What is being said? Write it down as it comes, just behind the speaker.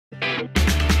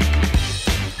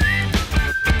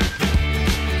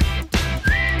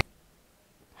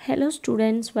Hello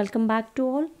students, welcome back to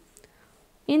all.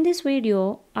 In this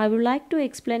video, I would like to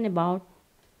explain about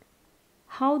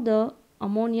how the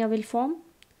ammonia will form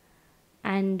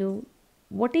and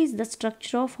what is the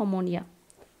structure of ammonia,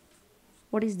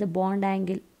 what is the bond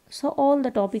angle. So all the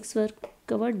topics were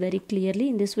covered very clearly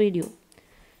in this video.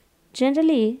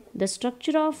 Generally, the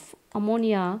structure of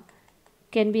ammonia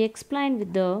can be explained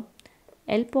with the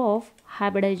help of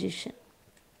hybridization.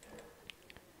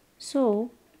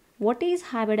 So, what is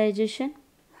hybridization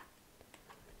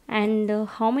and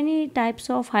how many types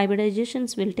of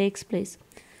hybridizations will take place?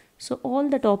 So all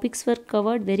the topics were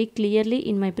covered very clearly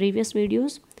in my previous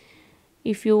videos.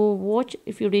 If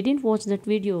you didn't watch that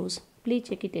videos, please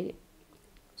check it again.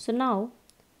 So now,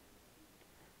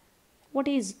 what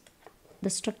is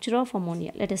the structure of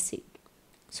ammonia? Let us see.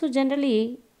 So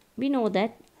generally, we know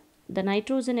that the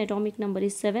nitrogen atomic number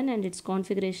is 7 and its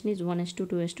configuration is 1s2,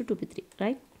 2s2, 2p3,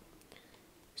 right?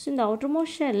 So in the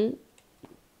outermost shell,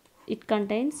 it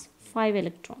contains 5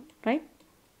 electrons, right?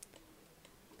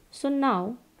 So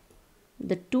now,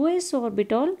 the 2s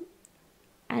orbital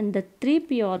and the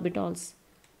 3p orbitals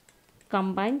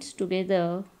combines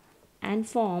together and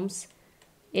forms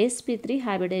sp3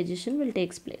 hybridization will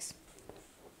take place.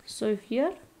 So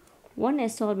here 1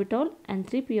 s orbital and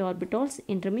 3p orbitals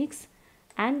intermix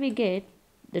and we get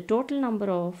the total number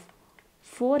of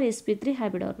 4 sp3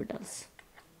 hybrid orbitals.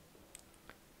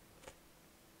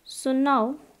 So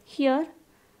now here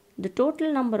the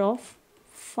total number of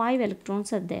 5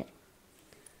 electrons are there,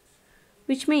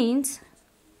 which means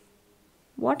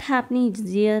what happening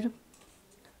is here,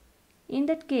 in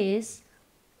that case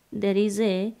there is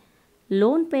a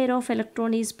lone pair of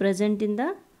electron is present in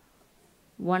the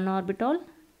 1 orbital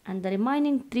and the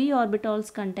remaining 3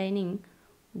 orbitals containing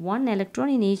 1 electron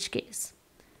in each case.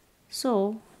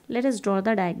 So let us draw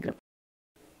the diagram.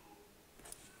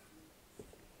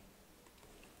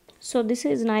 So this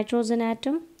is nitrogen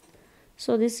atom.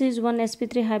 So this is one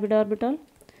sp3 hybrid orbital.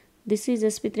 This is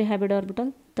sp3 hybrid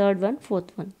orbital, third one,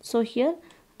 fourth one. So here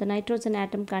the nitrogen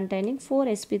atom containing 4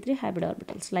 sp3 hybrid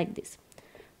orbitals like this.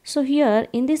 So here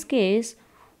in this case,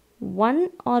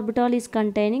 one orbital is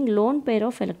containing lone pair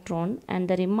of electron and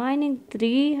the remaining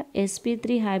 3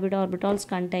 sp3 hybrid orbitals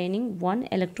containing 1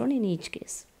 electron in each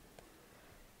case.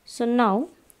 So now,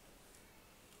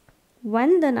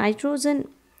 when the nitrogen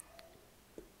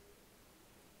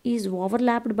is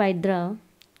overlapped by the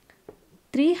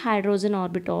 3 hydrogen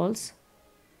orbitals,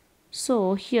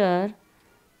 so here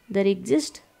there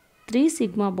exist 3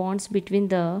 sigma bonds between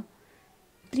the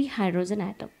 3 hydrogen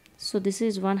atom. So this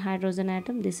is one hydrogen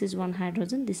atom, this is one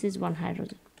hydrogen, this is one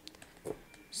hydrogen.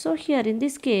 So here in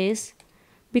this case,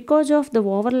 because of the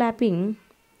overlapping,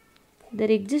 there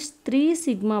exists 3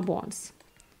 sigma bonds.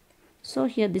 So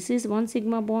here this is one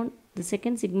sigma bond, the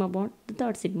second sigma bond, the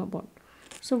third sigma bond.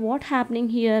 So what happening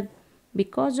here,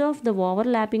 because of the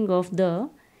overlapping of the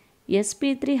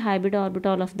sp3 hybrid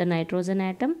orbital of the nitrogen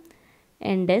atom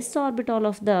and s orbital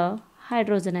of the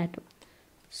hydrogen atom.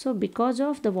 So because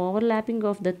of the overlapping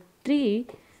of the 3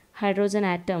 hydrogen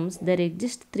atoms, there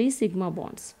exist 3 sigma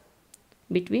bonds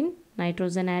between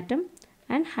nitrogen atom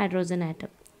and hydrogen atom.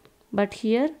 But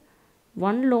here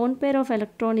one lone pair of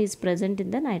electron is present in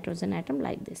the nitrogen atom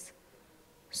like this.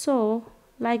 So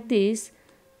like this,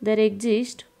 there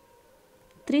exist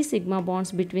 3 sigma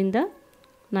bonds between the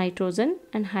nitrogen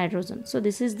and hydrogen. So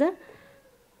this is the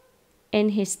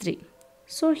Nh3.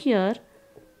 So here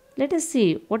let us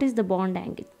see what is the bond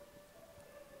angle.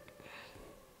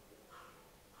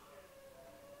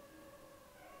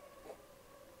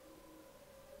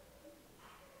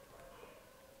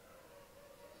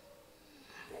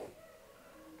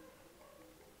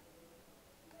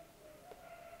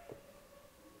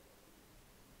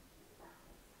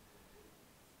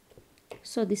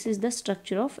 So this is the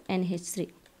structure of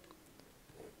Nh3.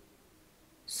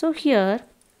 So here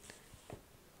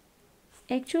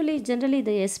actually generally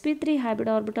the sp3 hybrid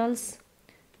orbitals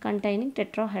containing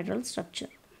tetrahedral structure.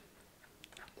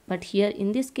 But here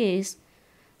in this case,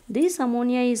 this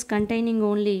ammonia is containing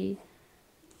only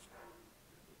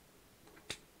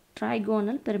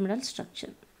trigonal pyramidal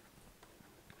structure.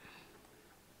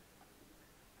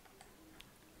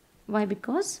 Why?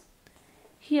 Because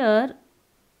here,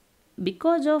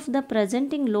 because of the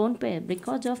presenting lone pair,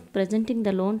 because of presenting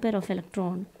the lone pair of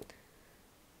electron,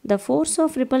 the force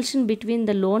of repulsion between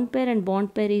the lone pair and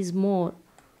bond pair is more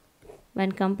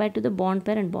when compared to the bond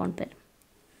pair and bond pair.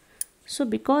 So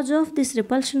because of this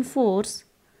repulsion force,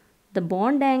 the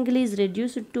bond angle is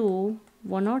reduced to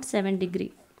 107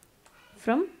 degree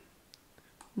from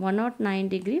 109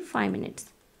 degree 5 minutes.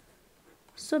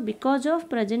 So because of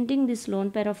presenting this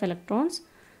lone pair of electrons,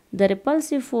 the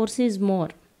repulsive force is more.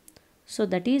 So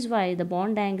that is why the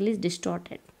bond angle is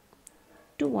distorted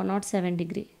to 107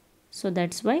 degree. So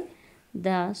that's why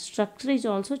the structure is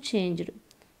also changed.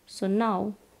 So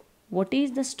now what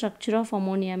is the structure of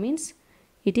ammonia means?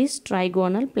 It is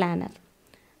trigonal planar.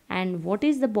 And what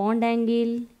is the bond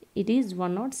angle? It is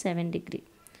 107 degree.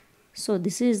 So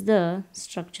this is the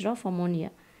structure of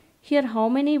ammonia. Here how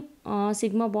many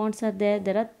sigma bonds are there?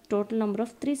 There are total number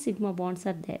of 3 sigma bonds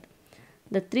are there.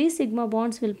 The 3 sigma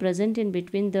bonds will present in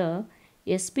between the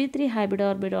sp3 hybrid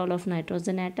orbital of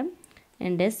nitrogen atom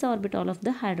and s orbital of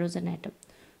the hydrogen atom.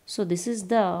 So this is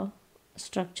the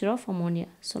structure of ammonia.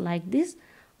 So like this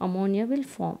ammonia will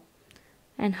form.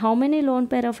 And how many lone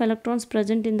pair of electrons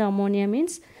present in the ammonia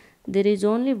means? There is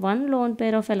only one lone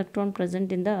pair of electron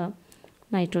present in the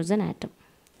nitrogen atom.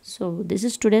 So this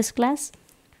is today's class.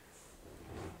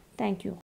 Thank you.